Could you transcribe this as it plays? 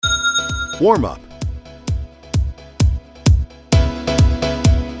Warm up.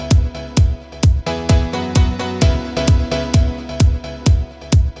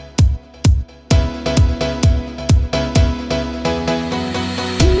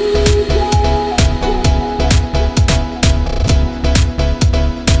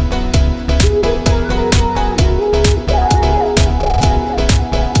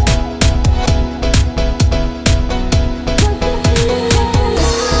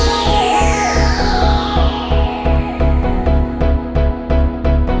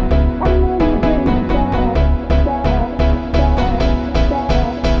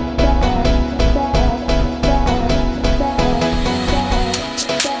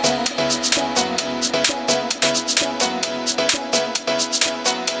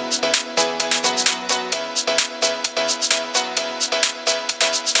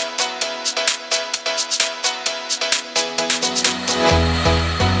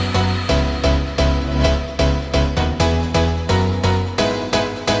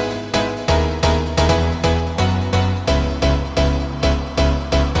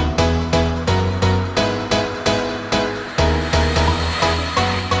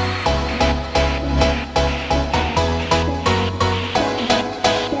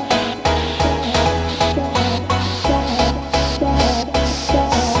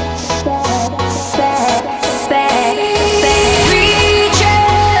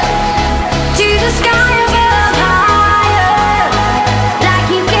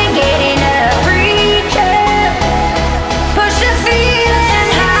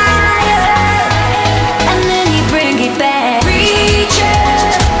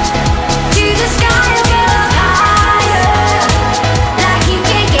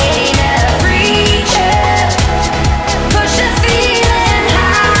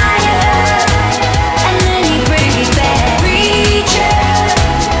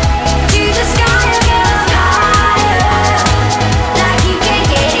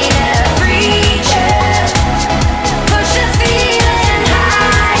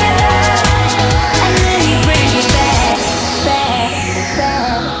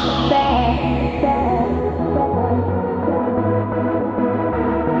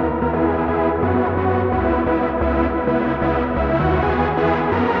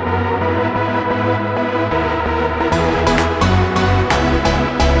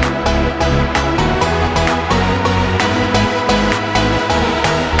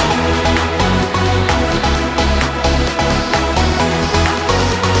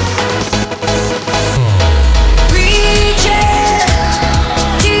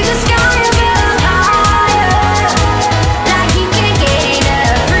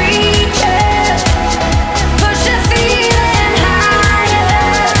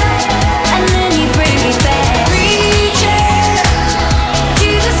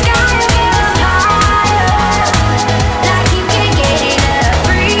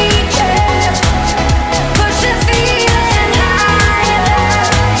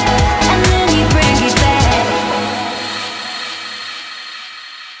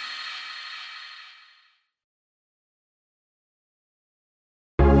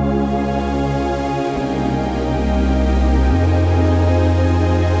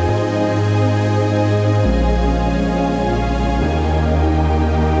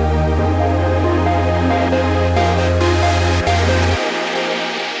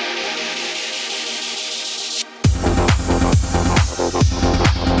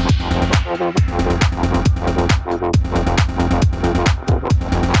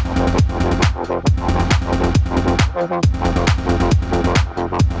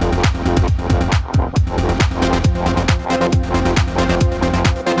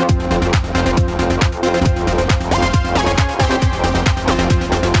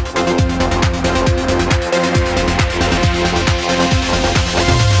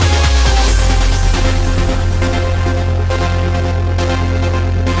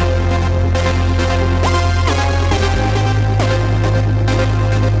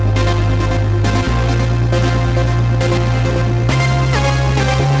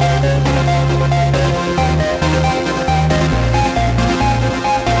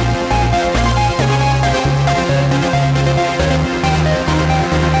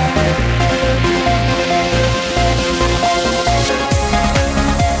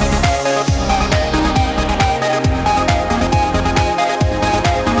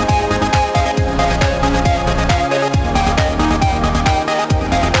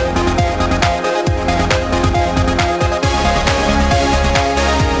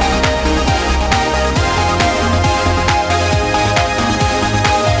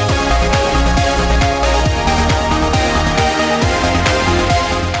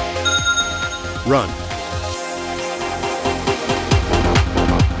 Run.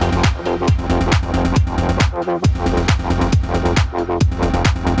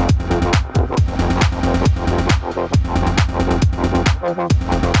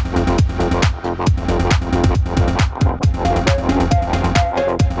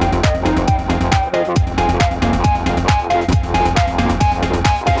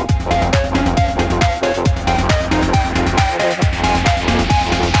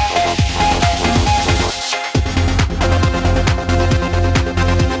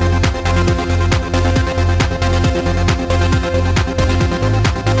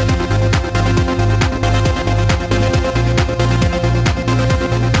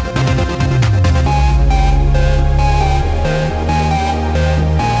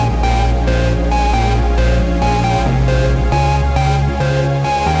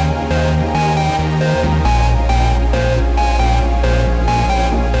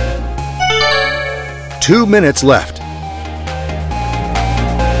 Two minutes left.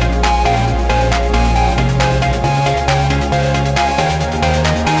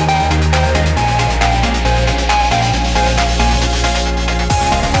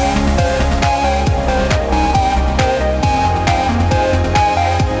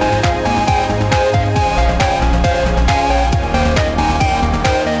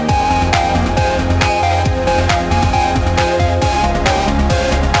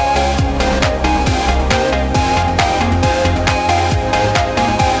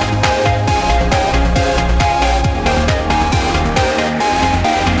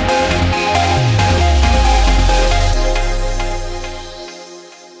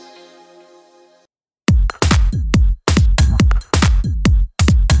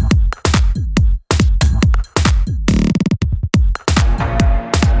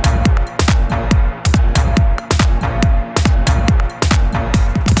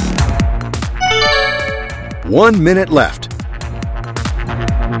 One minute left.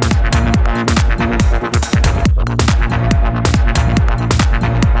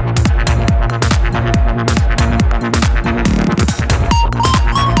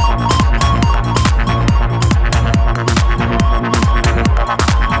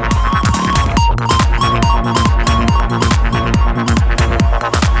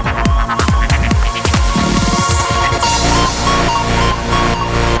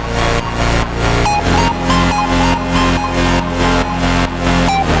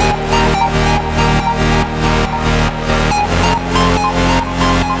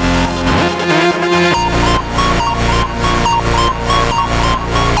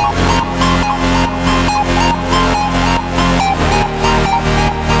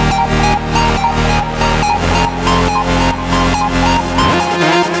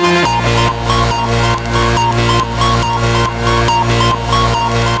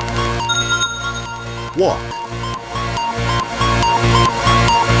 Walk.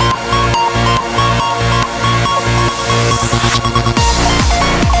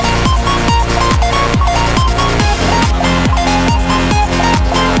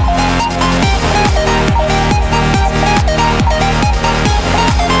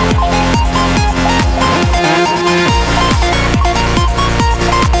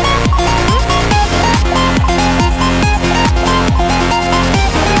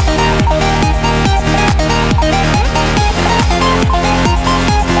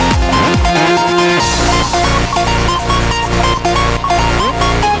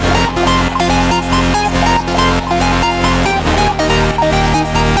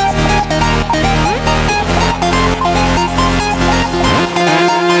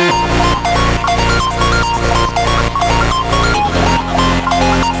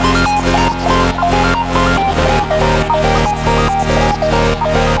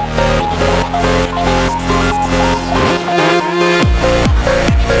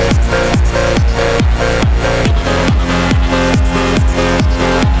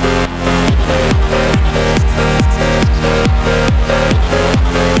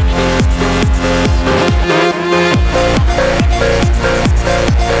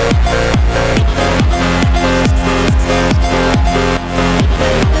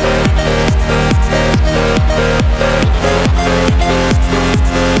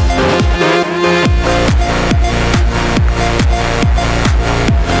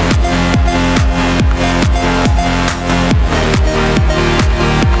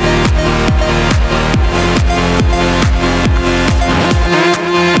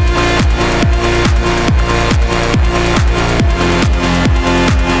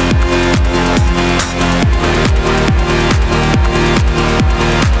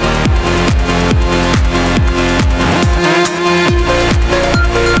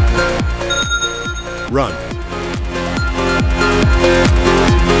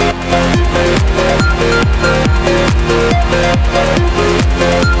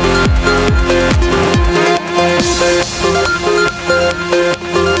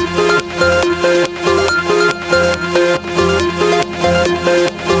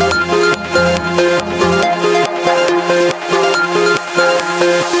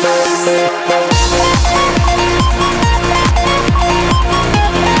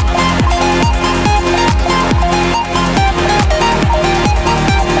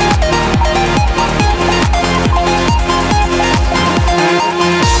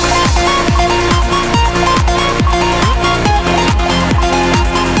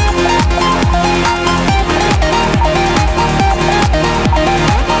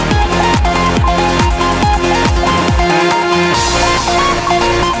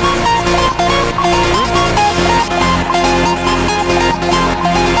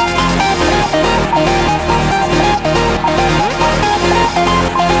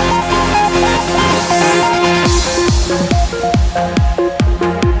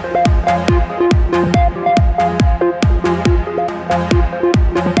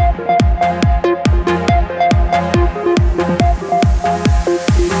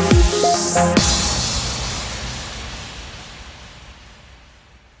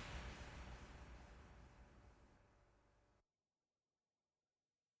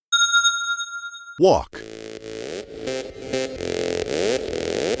 Walk.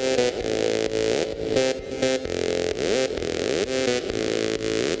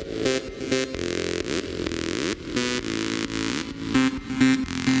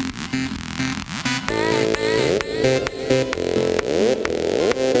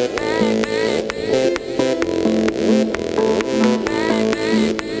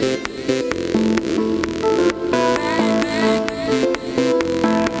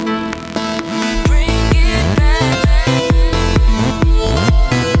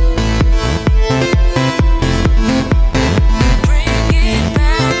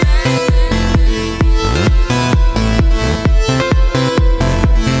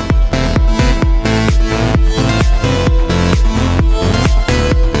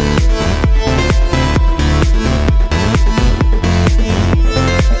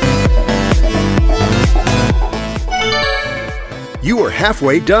 You are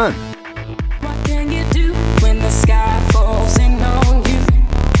halfway done. What can you do when the sky falls in on you?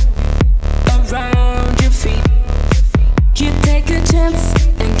 Around your feet, you take a chance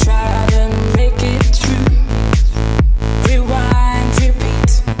and try to make it through. Rewind,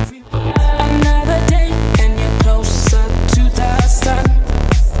 repeat. Another day and you're closer to the sun.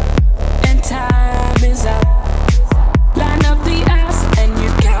 And time is up. Line up the eyes and you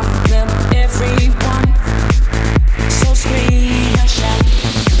count them, everyone. So scream and shout.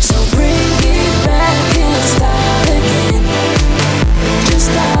 So bring it back and start again. Just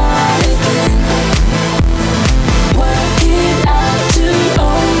start again. Work it out till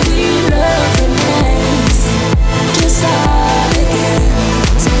only love remains. Just start again.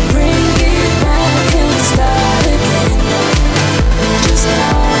 So bring it back and start again. Just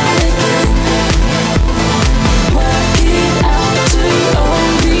start again. Work it out till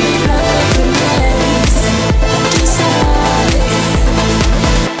only love remains. Just start again.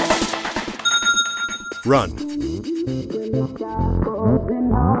 Run.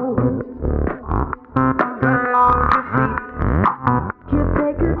 You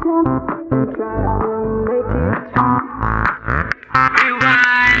take a chance and try to make it through.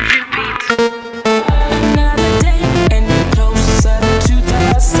 Rewind, repeat. Another day and you're closer to the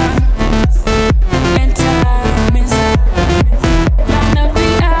sun. And time is up. Line up the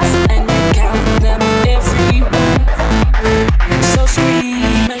eyes and you count them, everyone. So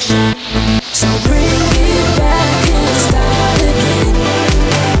scream and shout. So bring it back and start again.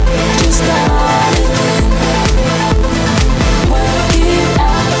 Just start again. Work it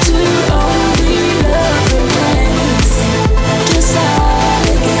out till only love remains. Just start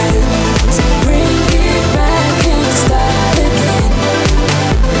again. So bring it back and start again.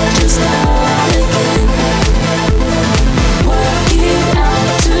 Just start again. Work it out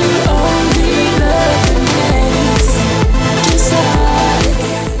till only love remains. Just start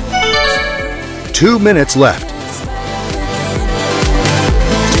again. 2 minutes left.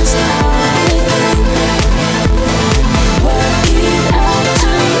 Just start again. Work it out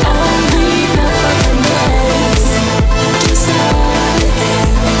till only love remains. Just start again.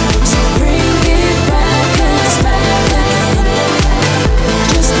 So bring it back and start again.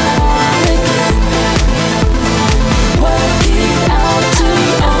 Just start again. Work it out till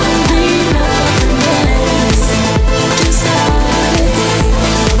only love remains. Just start again.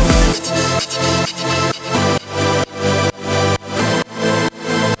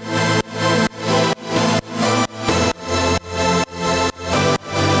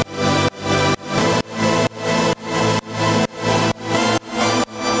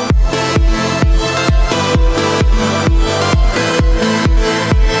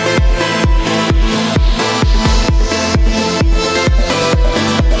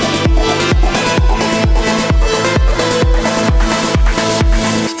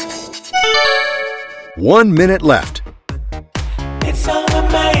 One minute left. It's so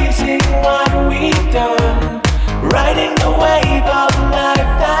amazing what we've done. Riding the wave of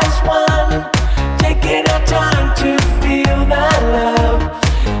life that's one. Taking our time to feel that love.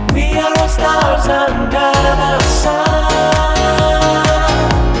 We are all stars under the sun.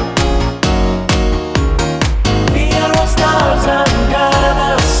 We are all stars under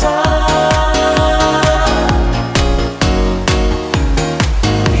the sun.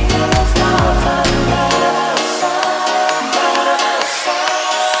 We are all stars under the sun.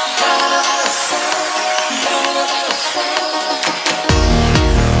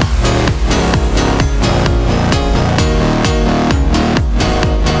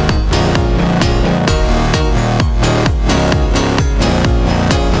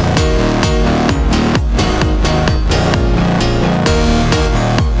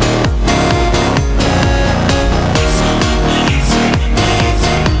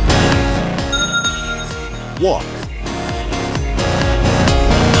 walk.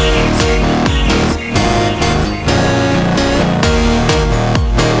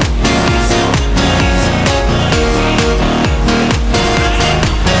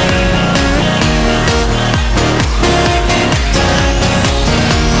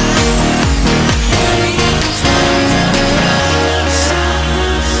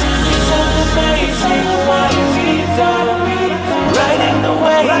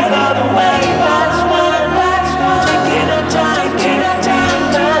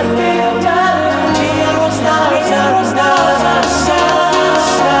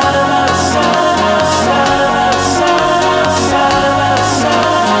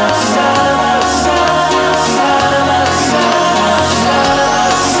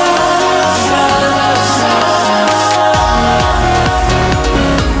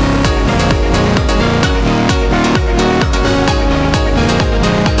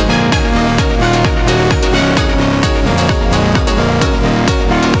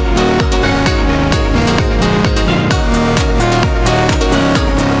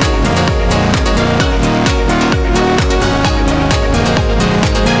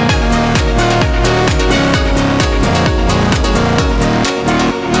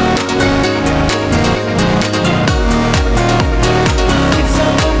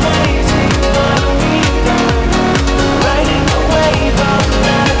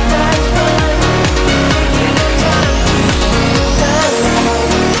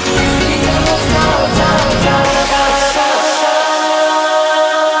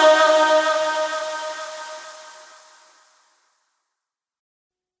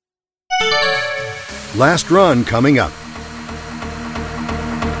 Last run coming up.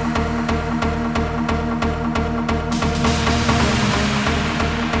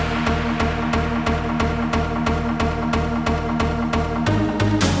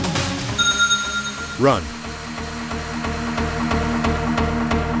 Run.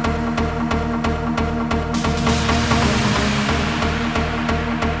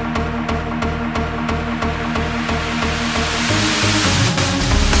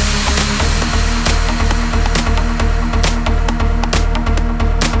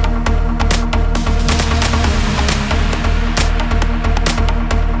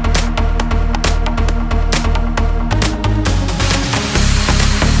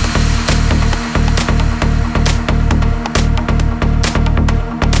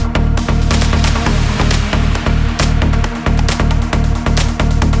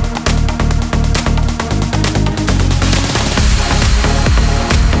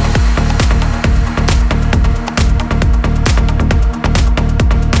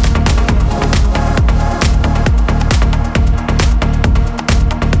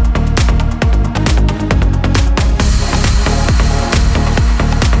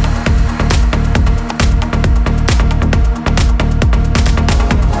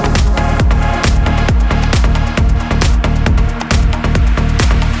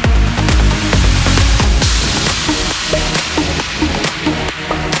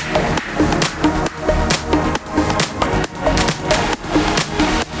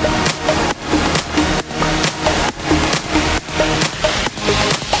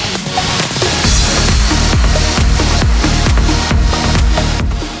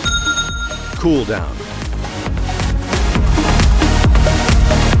 Cool down.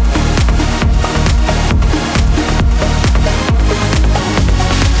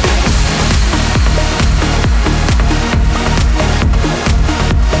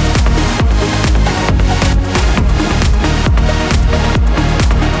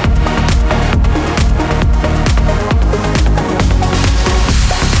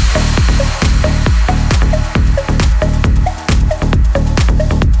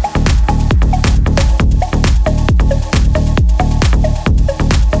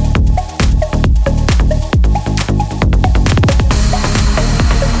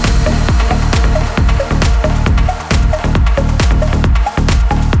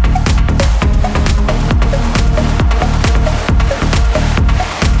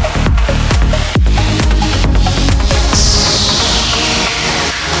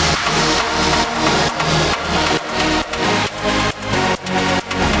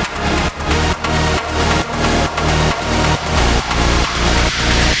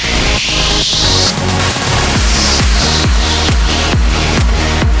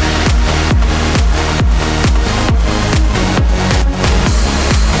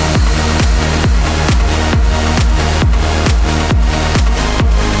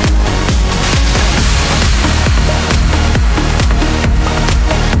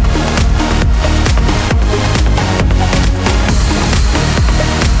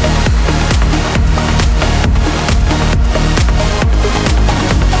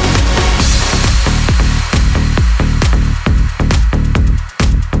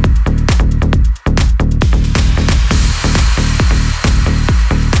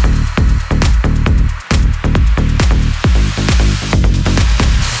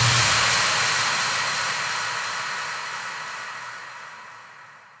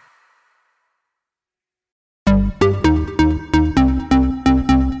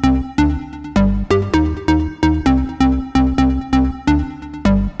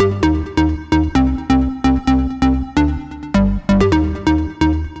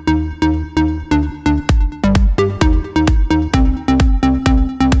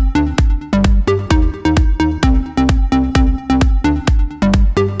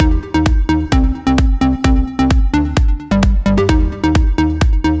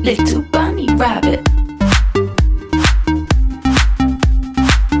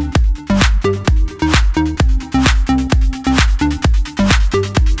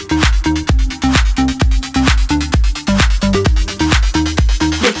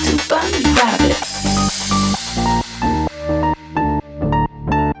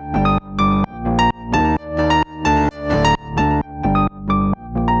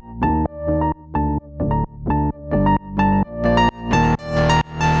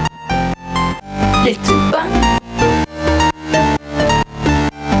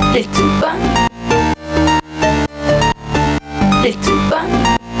 little bunny, little bunny,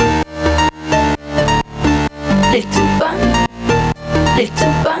 little bunny,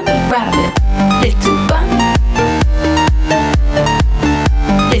 little bunny rabbit, little bunny,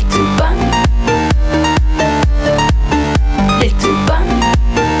 little bunny, little bunny,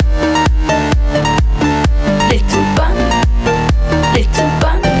 little bunny, little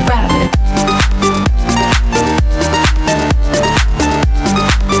bunny rabbit.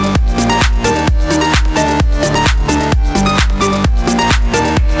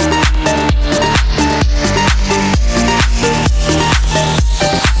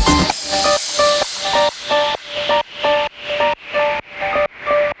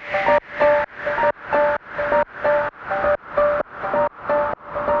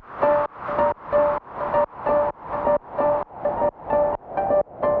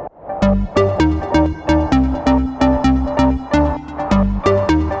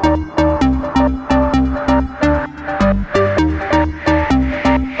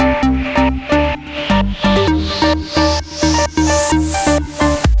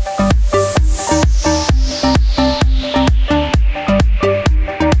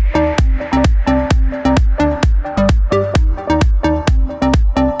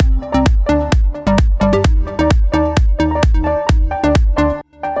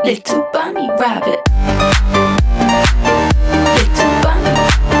 Little bunny rabbit. Little bunny.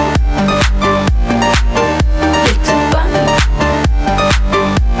 Little bunny.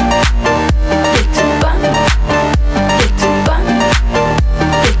 Little bunny. Little bunny.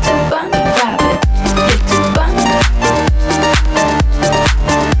 Little bunny rabbit. Little bunny.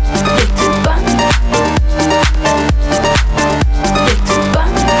 Little bunny. Little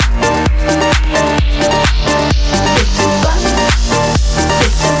bunny. Little bunny.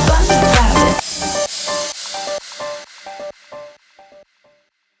 Little bunny rabbit.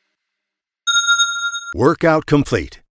 Workout complete.